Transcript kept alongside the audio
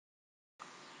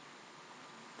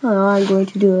Hello, I'm going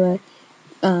to do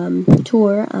a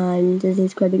tour on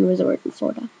Disney's Caribbean Resort in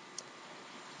Florida.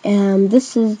 And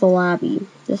this is the lobby.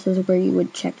 This is where you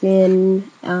would check in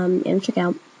and check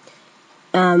out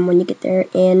when you get there.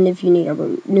 And if you need a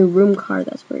new room card,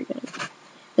 that's where you're going to go.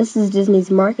 This is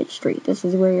Disney's Market Street. This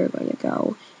is where you're going to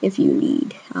go if you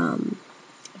need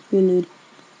food.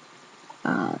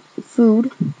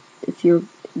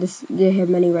 They have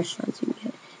many restaurants you can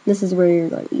get. This is where you're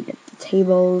going to eat at the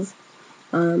tables.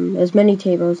 There's many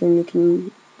tables, and you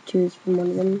can choose from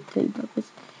one of them to eat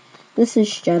breakfast. This is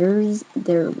Cheddar's,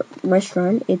 their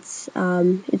restaurant. It's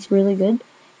really good,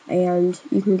 and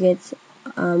you can get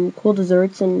cool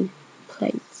desserts and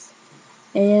plates.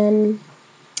 And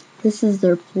this is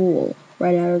their pool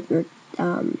right out of their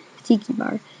tiki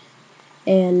bar,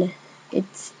 and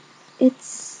it's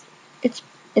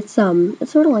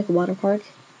sort of like a water park,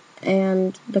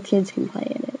 and the kids can play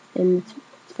in it, and it's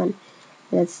fun.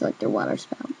 And it's like their water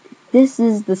spout. This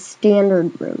is the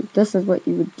standard room. This is what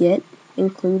you would get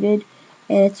included,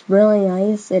 and it's really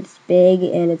nice. It's big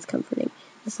and it's comforting.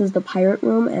 This is the pirate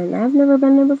room, and I've never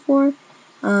been there before,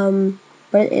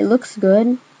 but it looks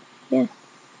good. Yeah.